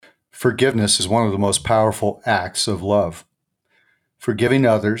Forgiveness is one of the most powerful acts of love. Forgiving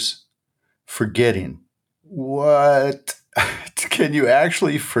others, forgetting. What? Can you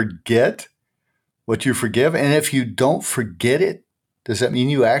actually forget what you forgive? And if you don't forget it, does that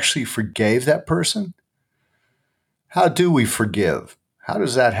mean you actually forgave that person? How do we forgive? How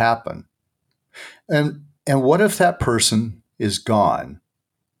does that happen? And what if that person is gone?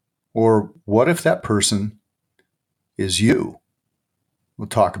 Or what if that person is you? We'll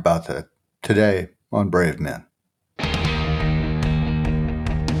talk about that today on Brave Men.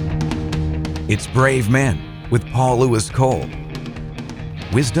 It's Brave Men with Paul Lewis Cole.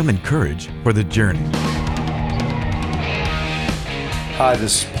 Wisdom and courage for the journey. Hi,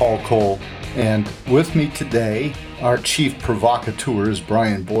 this is Paul Cole, and with me today, our chief provocateur is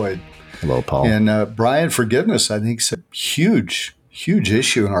Brian Boyd. Hello, Paul. And Brian, forgiveness, I think, is a huge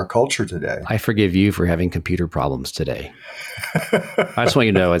issue in our culture today. I forgive you for having computer problems today. I just want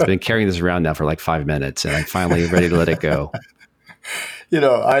you to know, I've been carrying this around now for like 5 minutes, and I'm finally ready to let it go. You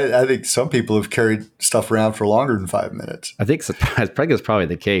know, I think some people have carried stuff around for longer than 5 minutes. I think that's probably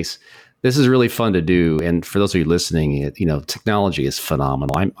the case. This is really fun to do. And for those of you listening, technology is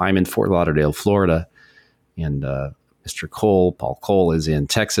phenomenal. I'm in Fort Lauderdale, Florida, and Mr. Cole, Paul Cole, is in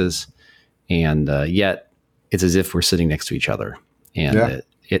Texas. And yet it's as if we're sitting next to each other. And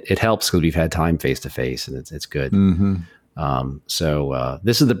it helps because we've had time face to face, and it's good. Mm-hmm. So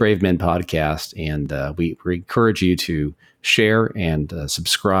this is the Brave Men podcast, and we encourage you to share and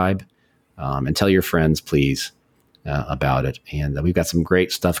subscribe, and tell your friends, please, about it. And we've got some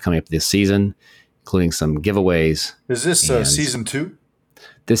great stuff coming up this season, including some giveaways. Is this season 2?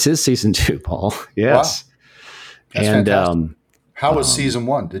 This is season 2, Paul. Yes. Wow. That's fantastic. How was season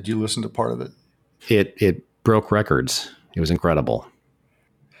 1? Did you listen to part of it? It broke records. It was incredible.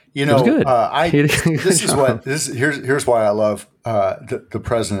 You know, it was good. Here's why I love the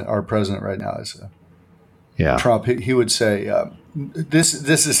president. Our president right now is Trump. He would say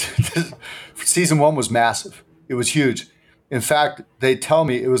this season 1 was massive. It was huge. In fact, they tell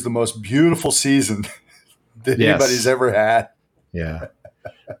me it was the most beautiful season that anybody's ever had. Yeah.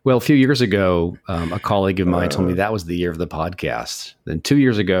 Well, a few years ago, a colleague of mine told me that was the year of the podcast. Then 2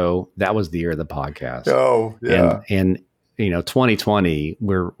 years ago, that was the year of the podcast. Oh, yeah. And 2020,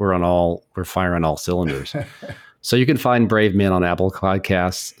 we're firing on all cylinders. So you can find Brave Men on Apple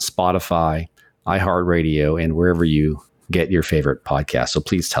Podcasts, Spotify, iHeartRadio, and wherever you get your favorite podcast. So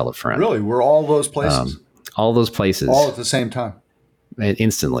please tell a friend. Really, we're all those places. All those places. All at the same time.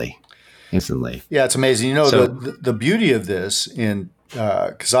 Instantly. Yeah, it's amazing. The beauty of this,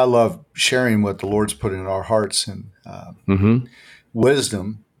 because I love sharing what the Lord's put in our hearts and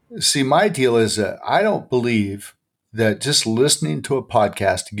wisdom. See, my deal is that I don't believe that just listening to a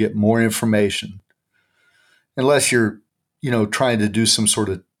podcast to get more information, unless you're, trying to do some sort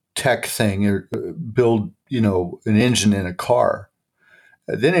of tech thing or build, an engine in a car,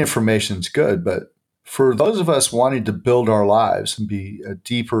 then information's good. But for those of us wanting to build our lives and be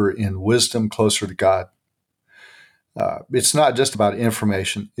deeper in wisdom, closer to God, it's not just about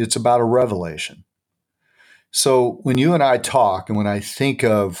information. It's about a revelation. So when you and I talk, and when I think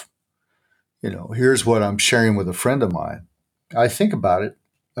of, here's what I'm sharing with a friend of mine, I think about it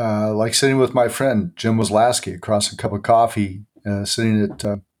like sitting with my friend, Jim Wozlaski, across a cup of coffee, sitting at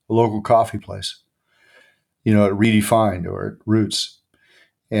a local coffee place, at Redefined or at Roots.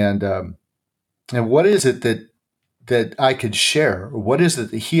 And what is it that I could share? Or what is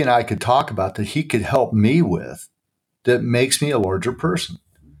it that he and I could talk about that he could help me with that makes me a larger person?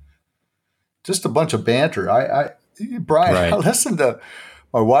 Just a bunch of banter. Brian, right. I listened to,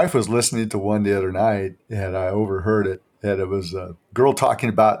 my wife was listening to one the other night, and I overheard it, and it was a girl talking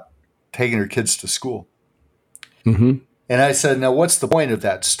about taking her kids to school. Mm-hmm. And I said, now what's the point of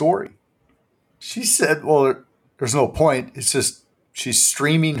that story? She said, well, there's no point. It's just she's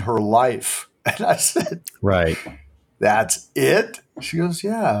streaming her life. And I said, right. That's it? She goes,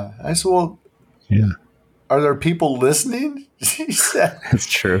 yeah. I said, well, yeah. Are there people listening? She said, that's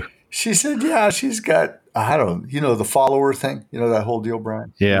true. She said, yeah, she's got, the follower thing, that whole deal,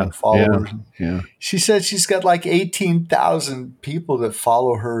 Brian? Yeah. Followers. Yeah. She said she's got like 18,000 people that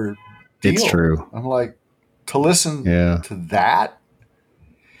follow her deal. It's true. I'm like, to listen to that?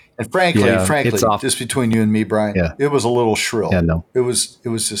 And frankly, just between you and me, Brian, it was a little shrill. Yeah, no. It was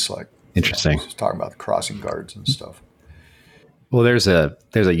just like, interesting. Just talking about the crossing guards and stuff. Well, there's a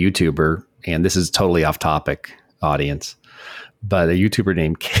YouTuber, and this is totally off topic, audience, but a YouTuber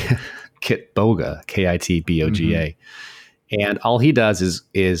named Kit Boga, Kitboga. And all he does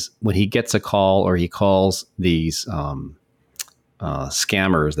is when he gets a call or he calls these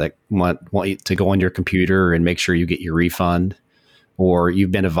scammers that want you to go on your computer and make sure you get your refund or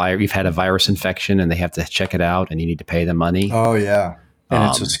you've had a virus infection and they have to check it out and you need to pay them money. Oh yeah. And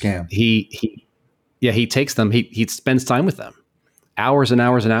it's a scam. He takes them, he spends time with them, hours and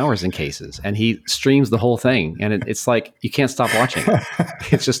hours and hours in cases, and he streams the whole thing. And it's like, you can't stop watching.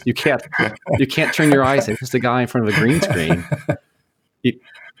 It's just, you can't turn your eyes. It's just a guy in front of a green screen.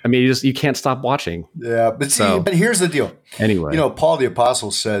 You can't stop watching. Yeah. But here's the deal. Anyway, Paul the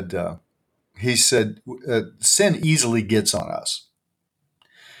Apostle said, he said, sin easily gets on us.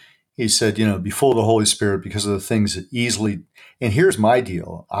 He said, be full of the Holy Spirit because of the things that easily, and here's my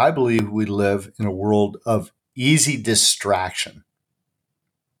deal. I believe we live in a world of easy distraction.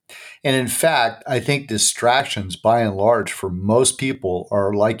 And in fact, I think distractions by and large for most people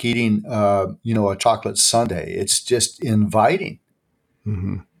are like eating, a chocolate sundae. It's just inviting.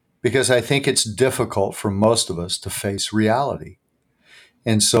 Mm-hmm. Because I think it's difficult for most of us to face reality.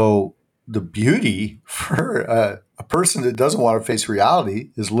 And so the beauty for a person that doesn't want to face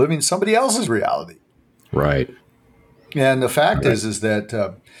reality is living somebody else's reality. Right. And the fact is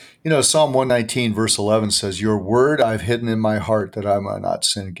that, Psalm 119 verse 11 says, your word I've hidden in my heart that I might not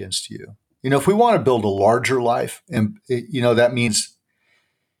sin against you. If we want to build a larger life, and that means,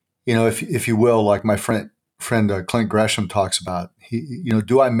 if you will, like my friend Clint Gresham talks about,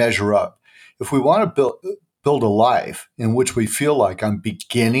 do I measure up? If we want to build a life in which we feel like I'm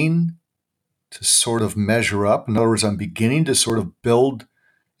beginning to sort of measure up, in other words, I'm beginning to sort of build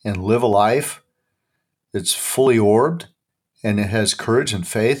and live a life that's fully orbed and it has courage and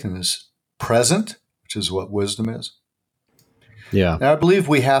faith and is present, which is what wisdom is. Yeah. And I believe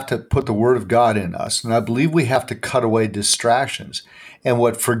we have to put the word of God in us, and I believe we have to cut away distractions. And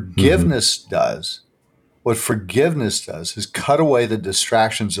what forgiveness does is cut away the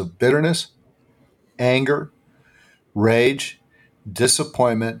distractions of bitterness, anger, rage,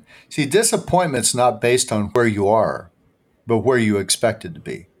 disappointment. See, disappointment's not based on where you are, but where you expected to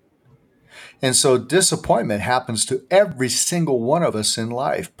be. And so disappointment happens to every single one of us in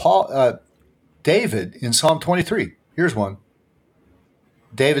life. David in Psalm 23, here's one.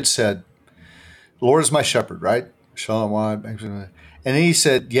 David said, the Lord is my shepherd, right? And then he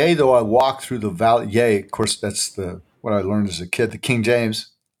said, yea, though I walk through the valley, yea, of course, that's what I learned as a kid, the King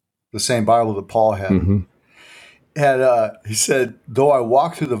James, the same Bible that Paul had. Mm-hmm. And he said, though I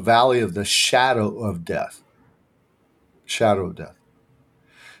walk through the valley of the shadow of death.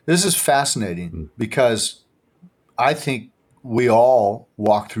 This is fascinating because I think we all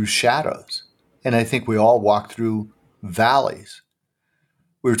walk through shadows, and I think we all walk through valleys.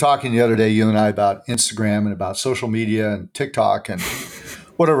 We were talking the other day, you and I, about Instagram and about social media and TikTok and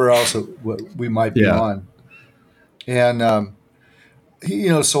whatever else we might be on. And,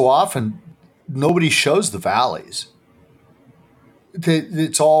 so often nobody shows the valleys.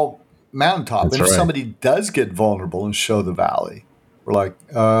 It's all mountaintop. That's and if somebody does get vulnerable and show the valley, we're like,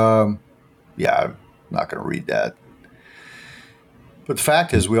 I'm not going to read that. But the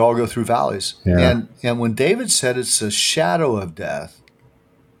fact is we all go through valleys. Yeah. And when David said it's a shadow of death,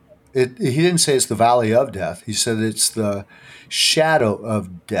 he didn't say it's the valley of death. He said it's the shadow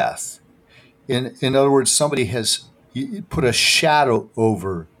of death. In other words, somebody has put a shadow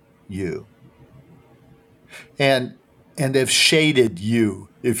over you. And they've shaded you,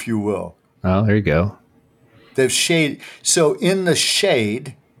 if you will. Oh, there you go. They've shaded. So in the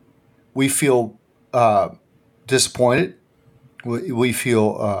shade, we feel disappointed. We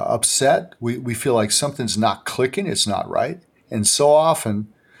feel upset. We feel like something's not clicking. It's not right. And so often,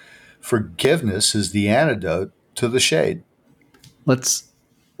 forgiveness is the antidote to the shade. Let's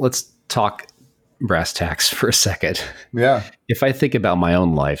talk brass tacks for a second. Yeah. If I think about my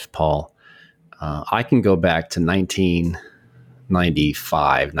own life, Paul, I can go back to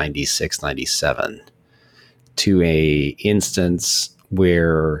 1995, 96, 97 to a instance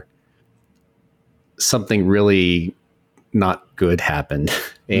where something really not good happened.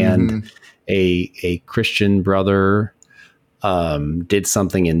 And a Christian brother did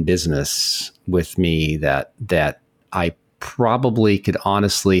something in business with me that I probably could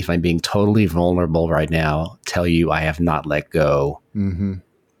honestly, if I'm being totally vulnerable right now, tell you I have not let go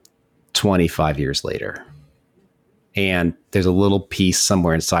 25 years later. And there's a little piece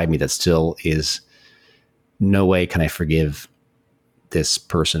somewhere inside me that still is, no way can I forgive this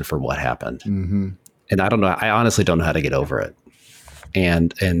person for what happened. Mm-hmm. And I don't know, I honestly don't know how to get over it.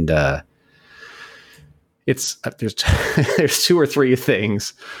 And it's, there's two or three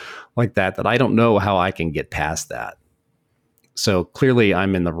things like that I don't know how I can get past that. So clearly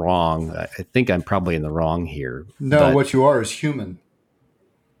I'm in the wrong. I think I'm probably in the wrong here. No, what you are is human.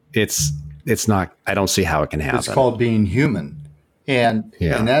 It's not, I don't see how it can happen. It's called being human. And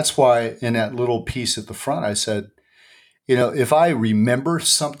that's why in that little piece at the front, I said, if I remember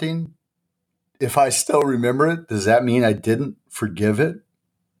something, if I still remember it, does that mean I didn't forgive it?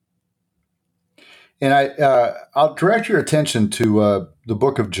 And I'll direct your attention to the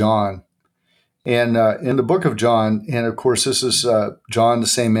book of John. And in the book of John, and of course, this is John, the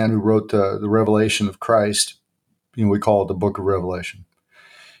same man who wrote the Revelation of Christ. We call it the book of Revelation.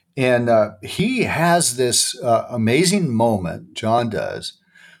 And he has this amazing moment, John does,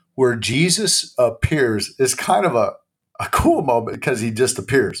 where Jesus appears. It's kind of a cool moment because he just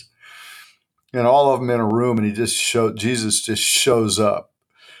appears. And all of them in a room, and Jesus just shows up.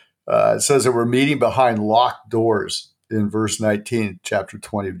 It says that we're meeting behind locked doors in verse 19, chapter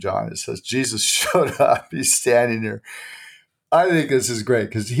 20 of John. It says Jesus showed up. He's standing there. I think this is great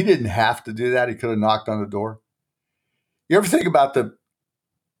because he didn't have to do that. He could have knocked on the door. You ever think about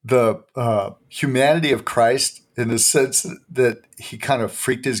the humanity of Christ in the sense that he kind of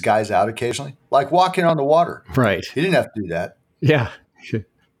freaked his guys out occasionally, like walking on the water? Right. He didn't have to do that. Yeah.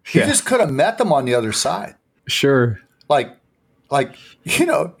 He just could have met them on the other side. Sure. Like,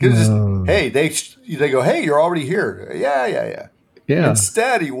 hey, they go, hey, you're already here. Yeah.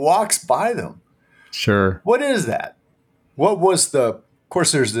 Instead, he walks by them. Sure. What is that? What was of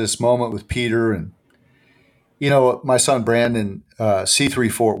course, there's this moment with Peter and, my son Brandon,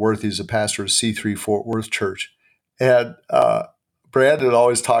 C3 Fort Worth, he's a pastor of C3 Fort Worth Church. And Brandon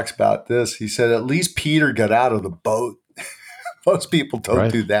always talks about this. He said, at least Peter got out of the boat. Most people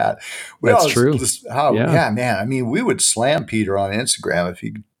don't do that. That's true. Yeah, man. I mean, we would slam Peter on Instagram. If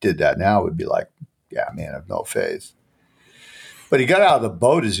he did that now, we'd be like, yeah, man, I have no faith. But he got out of the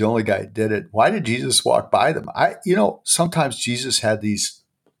boat as the only guy who did it. Why did Jesus walk by them? Sometimes Jesus had these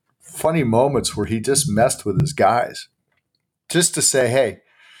funny moments where he just messed with his guys just to say, hey,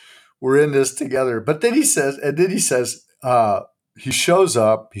 we're in this together. But then he says, he shows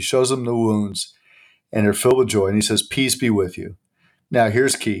up, he shows them the wounds, and they're filled with joy. And he says, peace be with you. Now,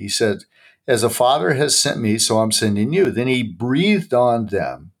 here's key. He said, as the Father has sent me, so I'm sending you. Then he breathed on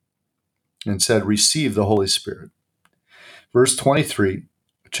them and said, receive the Holy Spirit. Verse 23,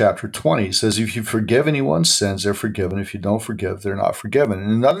 chapter 20 says, if you forgive anyone's sins, they're forgiven. If you don't forgive, they're not forgiven. In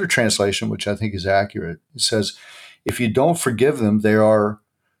another translation, which I think is accurate, it says, if you don't forgive them, they are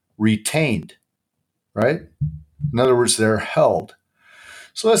retained, right? In other words, they're held.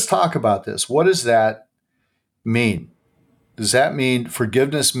 So let's talk about this. What does that mean? Does that mean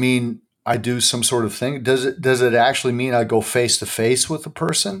forgiveness mean I do some sort of thing? Does it actually mean I go face to face with the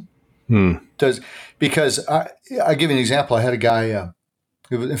person? Because I give you an example. I had a guy,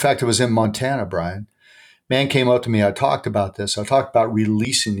 in fact, it was in Montana, Brian. Man came up to me. I talked about this. I talked about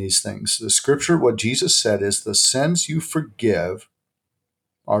releasing these things. The scripture, what Jesus said is the sins you forgive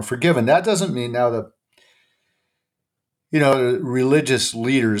are forgiven. That doesn't mean now that the religious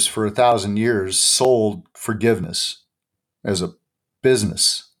leaders for 1,000 years sold forgiveness as a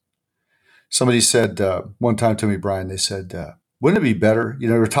business. Somebody said one time to me, Brian, they said, wouldn't it be better, we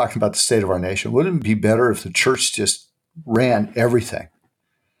were talking about the state of our nation, wouldn't it be better if the church just ran everything?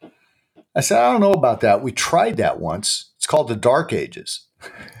 I said, I don't know about that. We tried that once. It's called the Dark Ages.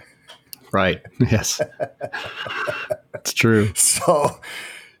 Right. Yes. It's true. So,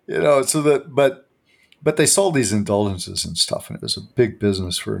 but they sold these indulgences and stuff, and it was a big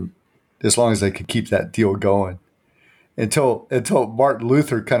business for as long as they could keep that deal going. Until Martin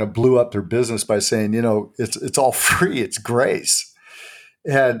Luther kind of blew up their business by saying, it's all free, it's grace,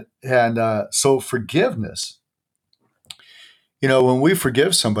 and so forgiveness. When we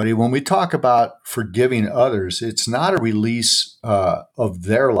forgive somebody, when we talk about forgiving others, it's not a release of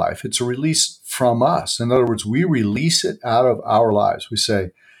their life; it's a release from us. In other words, we release it out of our lives. We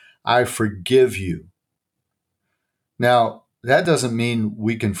say, "I forgive you." Now, that doesn't mean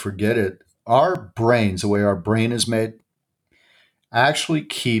we can forget it. Our brains, the way our brain is made, actually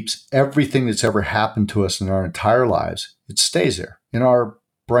keeps everything that's ever happened to us in our entire lives. It stays there in our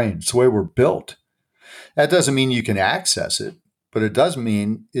brain. It's the way we're built. That doesn't mean you can access it, but it does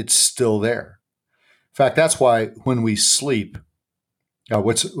mean it's still there. In fact, that's why when we sleep,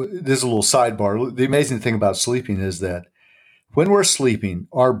 this is a little sidebar. The amazing thing about sleeping is that when we're sleeping,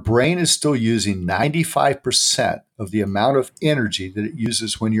 our brain is still using 95% of the amount of energy that it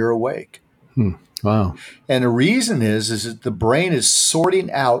uses when you're awake. Wow. And the reason is that the brain is sorting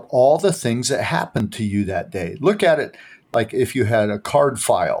out all the things that happened to you that day. Look at it like if you had a card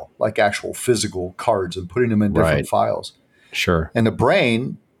file, like actual physical cards, and putting them in different files. Sure. And the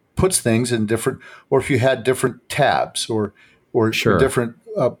brain puts things in different, or if you had different tabs or different,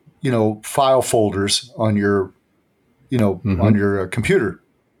 file folders on your, on your computer,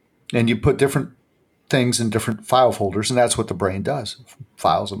 and you put different things in different file folders, and that's what the brain does,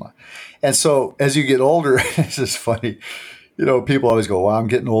 files them. And so as you get older, it's just funny. People always go, well, I'm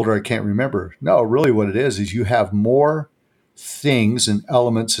getting older, I can't remember. No, really what it is you have more things and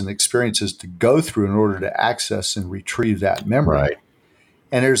elements and experiences to go through in order to access and retrieve that memory. Right.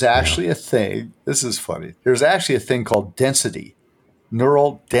 And there's actually a thing, this is funny, there's actually a thing called density,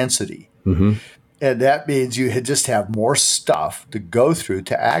 neural density. Mm-hmm. And that means you just have more stuff to go through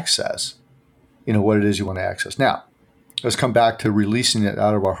to access, what it is you want to access. Now, let's come back to releasing it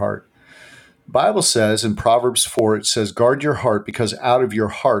out of our heart. The Bible says in Proverbs 4, it says, guard your heart because out of your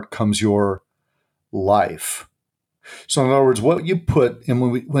heart comes your life. So in other words, what you put, and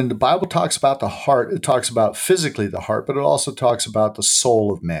when the Bible talks about the heart, it talks about physically the heart, but it also talks about the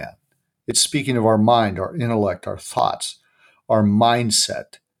soul of man. It's speaking of our mind, our intellect, our thoughts, our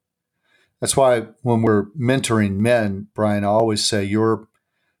mindset. That's why when we're mentoring men, Brian, I always say your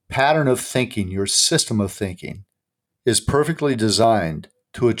pattern of thinking, your system of thinking is perfectly designed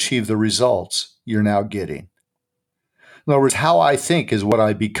to achieve the results you're now getting. In other words, how I think is what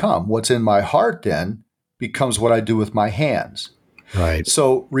I become. What's in my heart then becomes what I do with my hands. Right.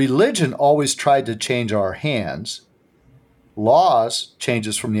 So religion always tried to change our hands. Laws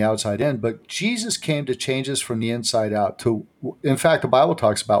changes from the outside in, but Jesus came to change us from the inside out. In fact, the Bible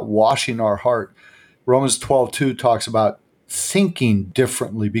talks about washing our heart. Romans 12:2 talks about thinking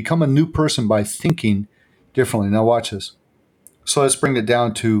differently. Become a new person by thinking differently. Now watch this. So let's bring it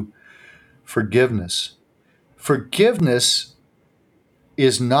down to forgiveness. Forgiveness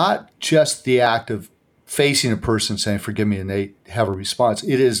is not just the act of facing a person saying, forgive me, and they have a response.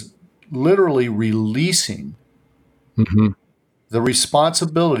 It is literally releasing the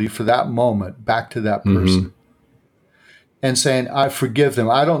responsibility for that moment back to that person and saying, I forgive them.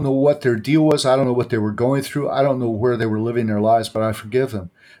 I don't know what their deal was. I don't know what they were going through. I don't know where they were living their lives, but I forgive them.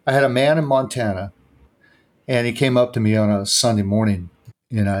 I had a man in Montana, and he came up to me on a Sunday morning,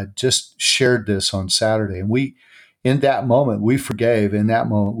 and I just shared this on Saturday. And in that moment, we forgave. In that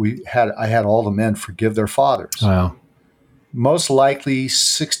moment, I had all the men forgive their fathers. Wow. Most likely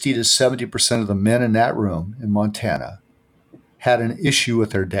 60 to 70% of the men in that room in Montana had an issue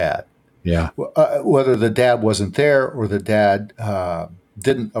with their dad. Yeah. Whether the dad wasn't there or the dad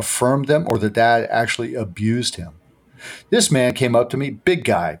didn't affirm them or the dad actually abused him. This man came up to me, big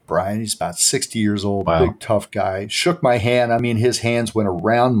guy, Brian. He's about 60 years old, Wow. Big, tough guy. Shook my hand. I mean, his hands went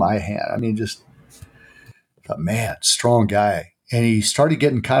around my hand. I mean, just a man, strong guy. And he started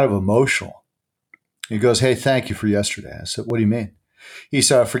getting kind of emotional. He goes, hey, thank you for yesterday. I said, what do you mean? He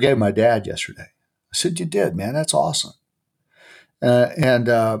said, I forgave my dad yesterday. I said, you did, man. That's awesome.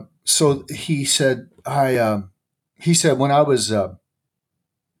 So he said, when I was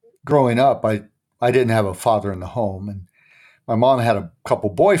growing up, I didn't have a father in the home, and my mom had a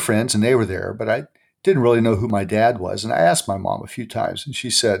couple boyfriends, and they were there, but I didn't really know who my dad was. And I asked my mom a few times, and she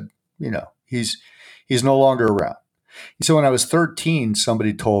said, he's no longer around. He said, when I was 13,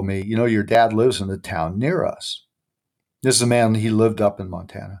 somebody told me, your dad lives in the town near us. This is a man, he lived up in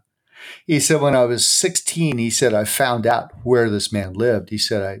Montana. He said, when I was 16, he said, I found out where this man lived. He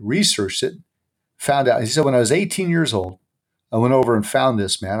said, I researched it, found out. He said, when I was 18 years old, I went over and found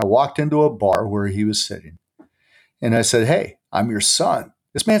this man. I walked into a bar where he was sitting. And I said, hey, I'm your son.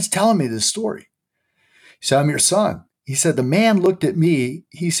 This man's telling me this story. He said, I'm your son. He said, the man looked at me.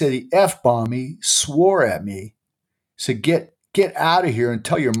 He said, he F-bombed me, swore at me. He said, get out of here and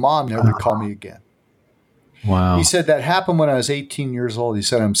tell your mom never to call me again. Wow. He said, that happened when I was 18 years old. He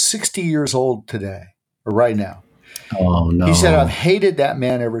said, I'm 60 years old today, or right now. Oh, no. He said, I've hated that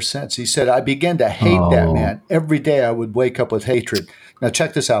man ever since. He said, I began to hate that man. Every day I would wake up with hatred. Now,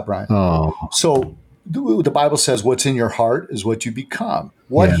 check this out, Brian. Oh. So the Bible says what's in your heart is what you become.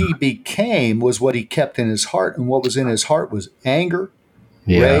 What he became was what he kept in his heart. And what was in his heart was anger,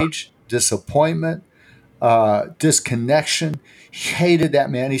 rage, disappointment, disconnection. He hated that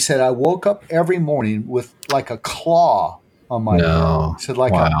man. He said, I woke up every morning with like a claw on my head. He said,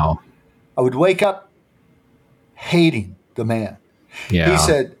 I would wake up hating the man. Yeah. He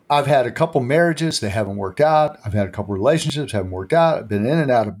said, I've had a couple marriages. They haven't worked out. I've had a couple relationships. Haven't worked out. I've been in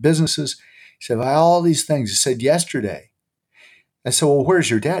and out of businesses. He said, all these things. He said, yesterday. I said, well, where's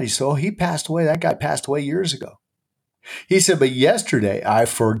your dad? He said, oh, he passed away. That guy passed away years ago. He said, but yesterday I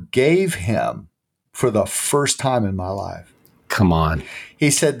forgave him for the first time in my life. Come on. He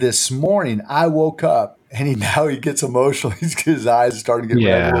said, this morning I woke up, and now he gets emotional. His eyes starting to get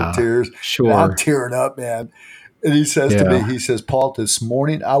red with tears. Sure. And I'm tearing up, man. And he says to me, he says, Paul, this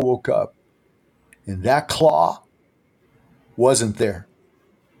morning I woke up and that claw wasn't there.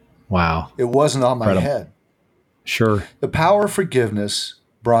 Wow. It wasn't on my head. Sure. The power of forgiveness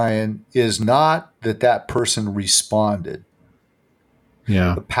Brian, is not that person responded.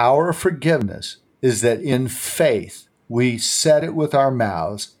 Yeah. The power of forgiveness is that in faith, we said it with our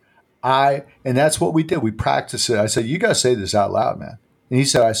mouths. And that's what we did. We practiced it. I said, you got to say this out loud, man. And he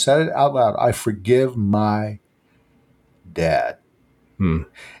said, I said it out loud. I forgive my dad. And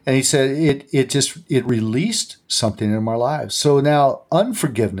he said, it released something in our lives. So now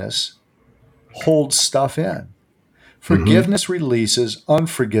unforgiveness holds stuff in. Forgiveness releases,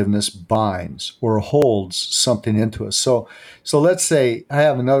 unforgiveness binds or holds something into us. So let's say I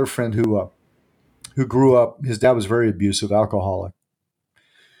have another friend who grew up, his dad was very abusive, alcoholic.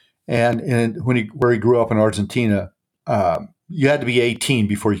 And where he grew up in Argentina, you had to be 18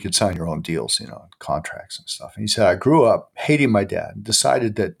 before you could sign your own deals, contracts and stuff. And he said, I grew up hating my dad and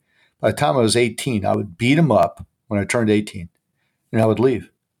decided that by the time I was 18, I would beat him up when I turned 18 and I would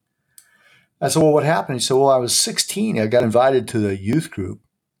leave. I said, well, what happened? He said, well, I was 16. I got invited to the youth group.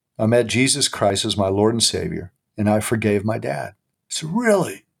 I met Jesus Christ as my Lord and Savior, and I forgave my dad. I said,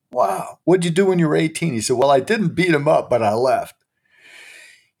 really? Wow. What'd you do when you were 18? He said, well, I didn't beat him up, but I left.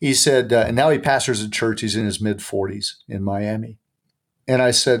 He said, and now he pastors a church. He's in his mid-40s in Miami. And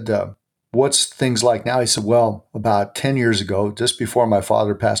I said, what's things like now? He said, well, about 10 years ago, just before my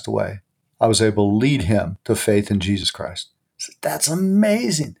father passed away, I was able to lead him to faith in Jesus Christ. I said, that's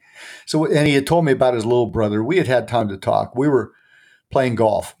amazing. So, and he had told me about his little brother. We had time to talk. We were playing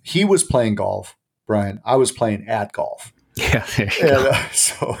golf. He was playing golf, Brian. I was playing at golf. Yeah,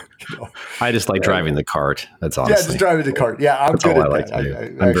 I just like driving the cart. That's honestly. Yeah, just driving the cart. Yeah, I'm good at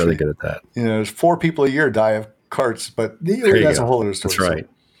that. I'm really good at that. There's 4 people a year die of carts, but that's a whole other story. That's right.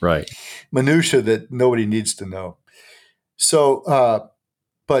 Right. Minutia that nobody needs to know. So,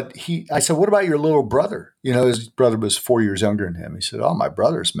 but I said, what about your little brother? His brother was 4 years younger than him. He said, oh, my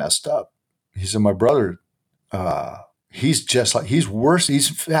brother's messed up. He said, my brother, he's worse.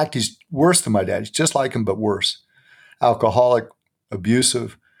 He's worse than my dad. He's just like him, but worse. Alcoholic,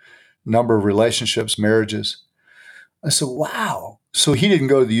 abusive, number of relationships, marriages. I said, wow. So he didn't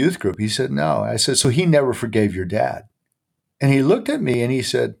go to the youth group. He said, no. I said, so he never forgave your dad? And he looked at me and he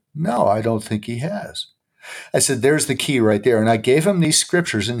said, no, I don't think he has. I said, there's the key right there. And I gave him these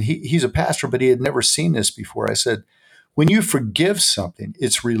scriptures, and he's a pastor, but he had never seen this before. I said, when you forgive something,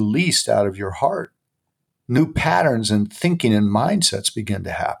 it's released out of your heart. New patterns and thinking and mindsets begin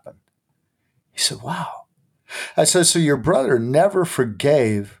to happen. He said, wow. I said, so your brother never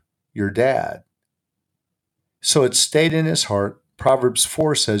forgave your dad. So it stayed in his heart. Proverbs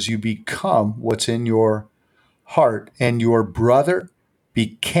 4 says, you become what's in your heart, and your brother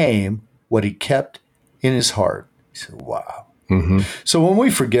became what he kept in his heart. He said, wow. So when we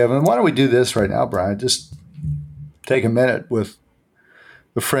forgive, and why don't we do this right now, Brian? Just take a minute with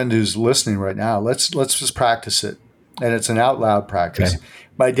the friend who's listening right now. Let's just practice it. And it's an out loud practice. Okay.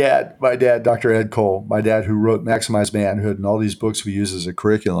 My dad, Dr. Ed Cole, my dad who wrote Maximize Manhood and all these books we use as a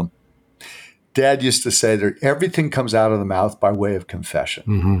curriculum, Dad used to say that everything comes out of the mouth by way of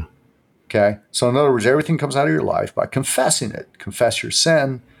confession. Okay? So in other words, everything comes out of your life by confessing it. Confess your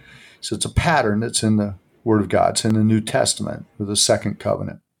sin. So it's a pattern that's in the Word of God. It's in the New Testament or the Second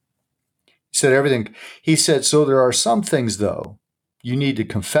Covenant. He said everything. He said, so there are some things, though, you need to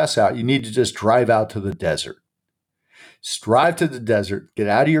confess out. You need to just drive out to the desert. Just drive to the desert, get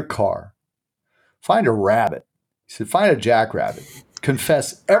out of your car, find a rabbit. He said, find a jackrabbit.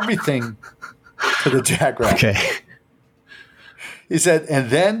 Confess everything to the jackrabbit. Okay. He said,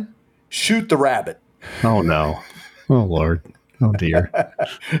 and then shoot the rabbit. Oh, no. Oh, Lord. Oh, dear.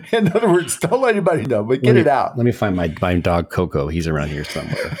 In other words, don't let anybody know, but get it out. Let me find my dog, Coco. He's around here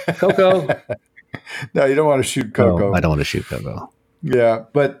somewhere. Coco. No, you don't want to shoot Coco. No, I don't want to shoot Coco. Yeah,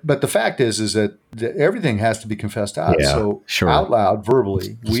 but the fact is that everything has to be confessed out. Yeah, so sure. Out loud,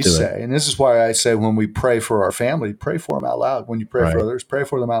 verbally, we say, and this is why I say when we pray for our family, pray for them out loud. When you pray for others, pray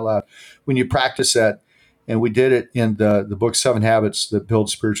for them out loud. When you practice that, and we did it in the book 7 Habits That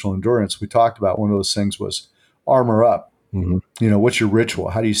Build Spiritual Endurance, we talked about one of those things was armor up. What's your ritual?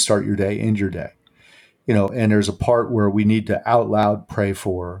 How do you start your day, end your day? And there's a part where we need to out loud pray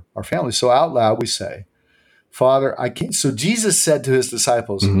for our family. So out loud we say, Father, I can't. So Jesus said to his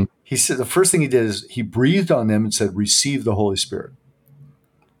disciples, he said, the first thing he did is he breathed on them and said, receive the Holy Spirit.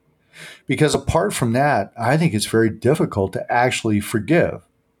 Because apart from that, I think it's very difficult to actually forgive.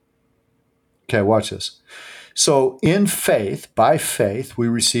 Okay, watch this. So in faith, by faith, we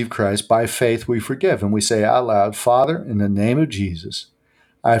receive Christ. By faith, we forgive. And we say out loud, Father, in the name of Jesus,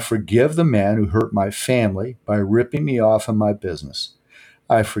 I forgive the man who hurt my family by ripping me off in my business.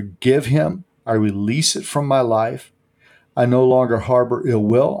 I forgive him. I release it from my life. I no longer harbor ill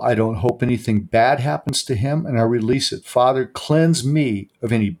will. I don't hope anything bad happens to him, and I release it. Father, cleanse me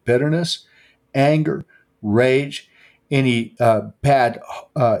of any bitterness, anger, rage, any bad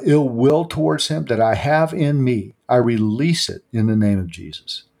ill will towards him that I have in me. I release it in the name of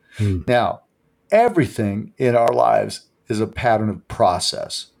Jesus. Now, everything in our lives is a pattern of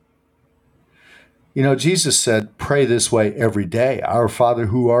process. You know, Jesus said, pray this way every day. Our Father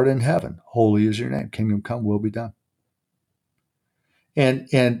who art in heaven, holy is your name. Kingdom come, will be done.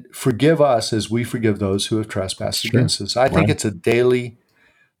 And forgive us as we forgive those who have trespassed against us. I think it's a daily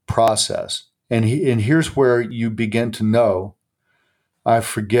process. And here's where you begin to know I've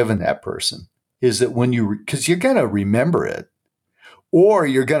forgiven that person, is that when because you're going to remember it, or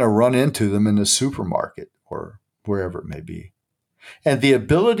you're going to run into them in the supermarket or wherever it may be. And the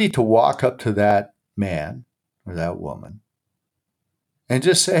ability to walk up to that man or that woman and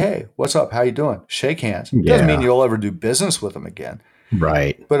just say, hey, what's up? How you doing? Shake hands. Doesn't mean you'll ever do business with them again.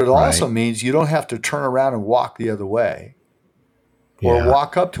 Right. But it also means you don't have to turn around and walk the other way or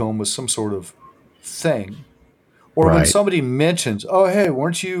walk up to them with some sort of thing. Or when somebody mentions, oh, hey,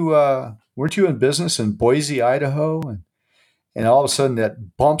 weren't you in business in Boise, Idaho? And all of a sudden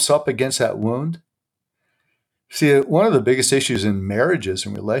that bumps up against that wound. See, one of the biggest issues in marriages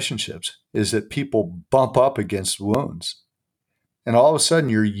and relationships is that people bump up against wounds. And all of a sudden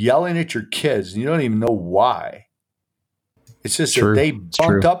you're yelling at your kids and you don't even know why. It's just that they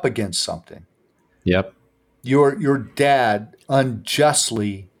bumped up against something. Yep. Your dad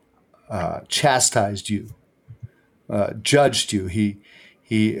unjustly chastised you, judged you.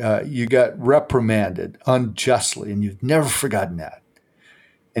 You got reprimanded unjustly, and you've never forgotten that.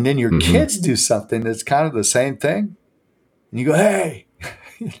 And then your kids do something that's kind of the same thing, and you go, "Hey,"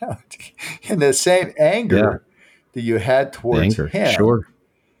 and the same anger that you had towards him.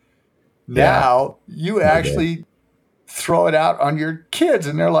 Now you actually throw it out on your kids,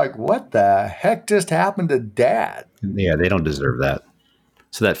 and they're like, "What the heck just happened to Dad?" Yeah, they don't deserve that.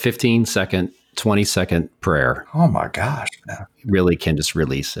 So that 15-second, 20-second prayer. Oh my gosh, man. Really can just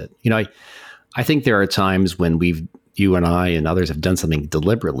release it. You know, I think there are times when you and I and others have done something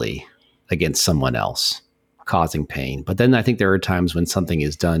deliberately against someone else, causing pain. But then I think there are times when something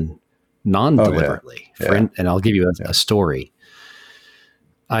is done non-deliberately. And I'll give you a story.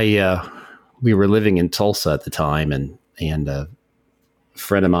 We were living in Tulsa at the time, and a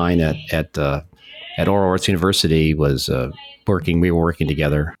friend of mine at Oral Roberts University was working. We were working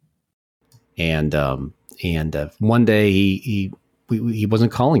together, and one day he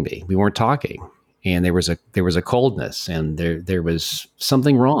wasn't calling me. We weren't talking, and there was a coldness, and there was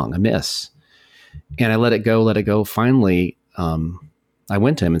something wrong, amiss. And I let it go. Finally, I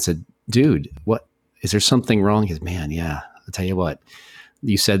went to him and said, "Dude, what is there something wrong?" He said, "Man, yeah. I'll tell you what.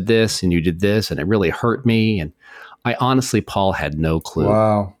 You said this and you did this, and it really hurt me." And I honestly, Paul, had no clue.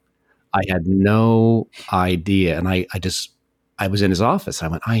 Wow. I had no idea. And I was in his office. I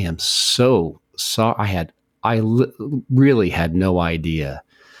went, I am so sorry. I really had no idea.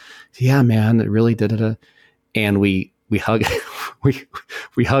 Yeah, man, it really did. And we hugged,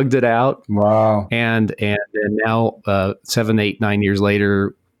 we hugged it out. Wow. And now 7, 8, 9 years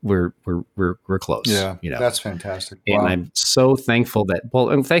later, we're close. Yeah, you know, that's fantastic. And I'm so thankful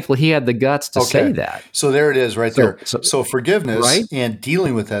I'm thankful he had the guts to say that. So there it is right there. So forgiveness and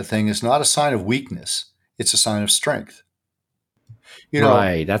dealing with that thing is not a sign of weakness. It's a sign of strength. You know,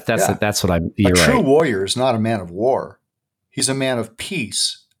 right. That's what I'm. A true warrior is not a man of war. He's a man of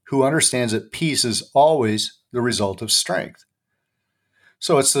peace who understands that peace is always the result of strength.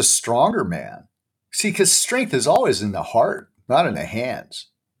 So it's the stronger man. See, because strength is always in the heart, not in the hands.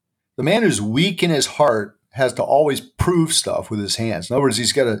 The man who's weak in his heart has to always prove stuff with his hands. In other words,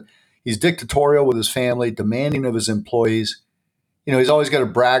 he's dictatorial with his family, demanding of his employees. You know, he's always got to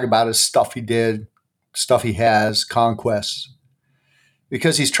brag about his stuff he did, stuff he has, conquests,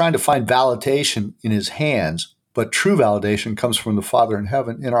 because he's trying to find validation in his hands. But true validation comes from the Father in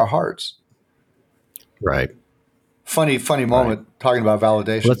heaven in our hearts. Right. Funny moment talking about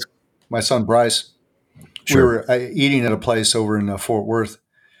validation. My son Bryce, we were eating at a place over in Fort Worth,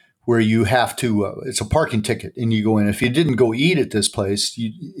 where you have to, it's a parking ticket, and you go in. If you didn't go eat at this place,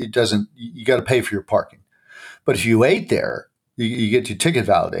 you got to pay for your parking. But if you ate there, you get your ticket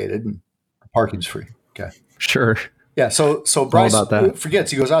validated, and parking's free. Okay. Sure. Yeah. So Bryce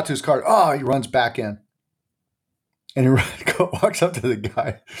forgets. He goes out to his car. Oh, he runs back in, and he walks up to the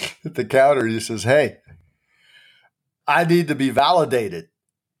guy at the counter. And he says, "Hey, I need to be validated."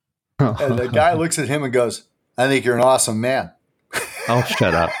 And the guy looks at him and goes, "I think you're an awesome man." Oh,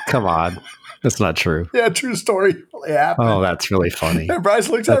 shut up. Come on. That's not true. Yeah, true story. Really happened. Oh, that's really funny. And Bryce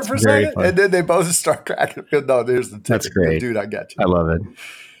looks at her for a second, and then they both start cracking. No, there's the ticket. That's great. Dude, I got you. I love it.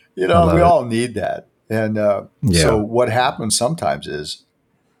 We all need that. And so what happens sometimes is,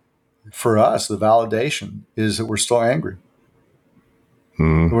 for us, the validation is that we're still angry.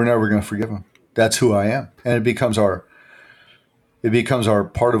 We're never going to forgive him. That's who I am. And it becomes our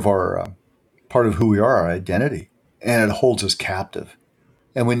part of who we are, our identity. And it holds us captive.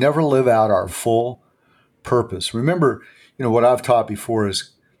 And we never live out our full purpose. Remember, what I've taught before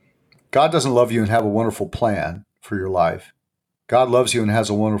is God doesn't love you and have a wonderful plan for your life. God loves you and has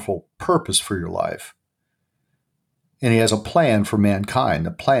a wonderful purpose for your life. And he has a plan for mankind.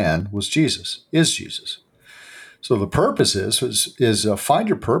 The plan was Jesus, is Jesus. So the purpose is find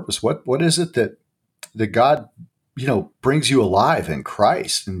your purpose. What is it that God, brings you alive in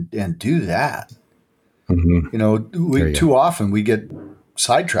Christ and do that? Too often we get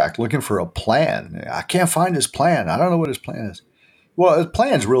sidetracked looking for a plan. I can't find his plan. I don't know what his plan is. Well, his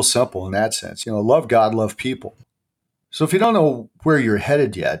plan is real simple in that sense. Love God, love people. So if you don't know where you're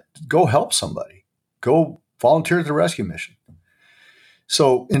headed yet, go help somebody. Go volunteer at the rescue mission.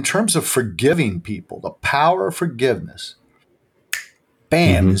 So in terms of forgiving people, the power of forgiveness,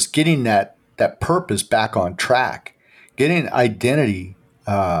 is getting that purpose back on track, getting identity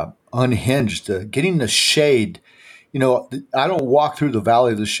unhinged, getting the shade. I don't walk through the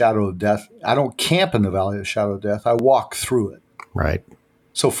valley of the shadow of death. I don't camp in the valley of the shadow of death. I walk through it. Right.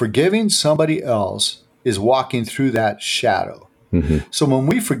 So forgiving somebody else is walking through that shadow. So when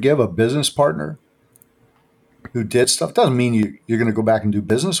we forgive a business partner who did stuff, doesn't mean you're going to go back and do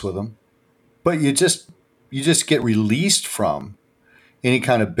business with them, but you just get released from any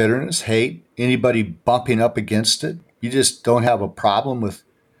kind of bitterness, hate, anybody bumping up against it. You just don't have a problem with,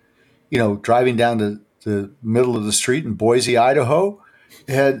 driving down the middle of the street in Boise, Idaho,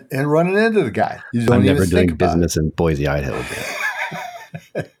 and running into the guy. You don't I'm even never think doing about business in Boise, Idaho again.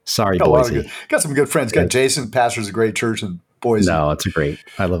 Sorry, Boise. Got some good friends. Got Jason, pastors a great church in Boise. No, it's great.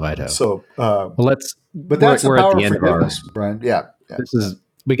 I love Idaho. So, but that's the power at the of end forgiveness, of Brian. Yeah.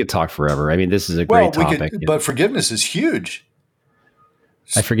 We could talk forever. I mean, this is a great topic. But forgiveness is huge.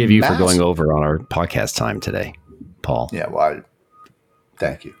 I forgive you for going over on our podcast time today, Paul. Yeah, well,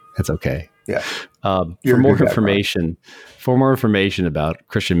 thank you. That's okay. Yeah. For more information about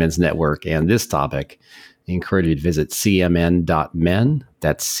Christian Men's Network and this topic, I encourage you to visit cmn.men.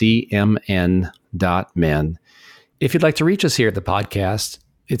 That's cmn.men. If you'd like to reach us here at the podcast,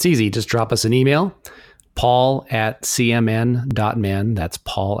 it's easy. Just drop us an email, paul@cmn.men. That's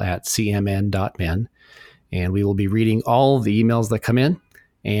paul@cmn.men. And we will be reading all the emails that come in,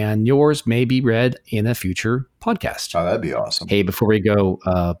 and yours may be read in a future podcast. Oh, that'd be awesome. Hey, before we go,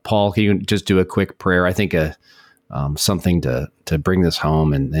 Paul, can you just do a quick prayer? I think something to bring this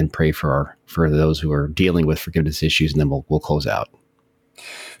home and pray for those who are dealing with forgiveness issues, and then we'll close out.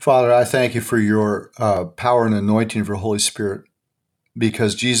 Father, I thank you for your power and anointing of your Holy Spirit,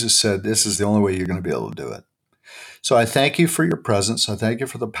 because Jesus said this is the only way you're going to be able to do it. So I thank you for your presence. I thank you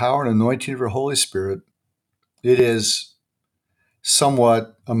for the power and anointing of your Holy Spirit. It is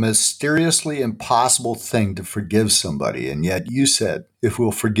somewhat a mysteriously impossible thing to forgive somebody. And yet you said, if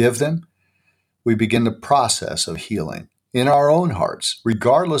we'll forgive them, we begin the process of healing in our own hearts,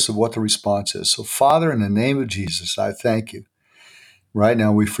 regardless of what the response is. So Father, in the name of Jesus, I thank you. Right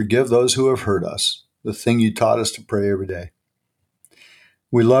now, we forgive those who have hurt us, the thing you taught us to pray every day.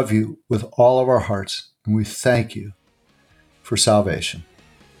 We love you with all of our hearts, and we thank you for salvation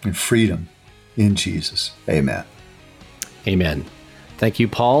and freedom in Jesus. Amen. Amen. Thank you,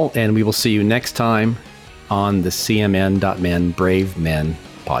 Paul, and we will see you next time on the CMN.men Brave Men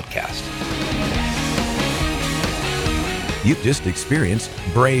podcast. You've just experienced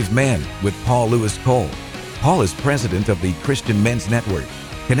Brave Men with Paul Lewis Cole. Paul is president of the Christian Men's Network.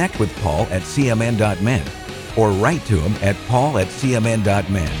 Connect with Paul at cmn.men or write to him at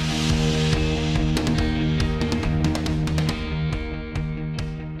paul@cmn.men.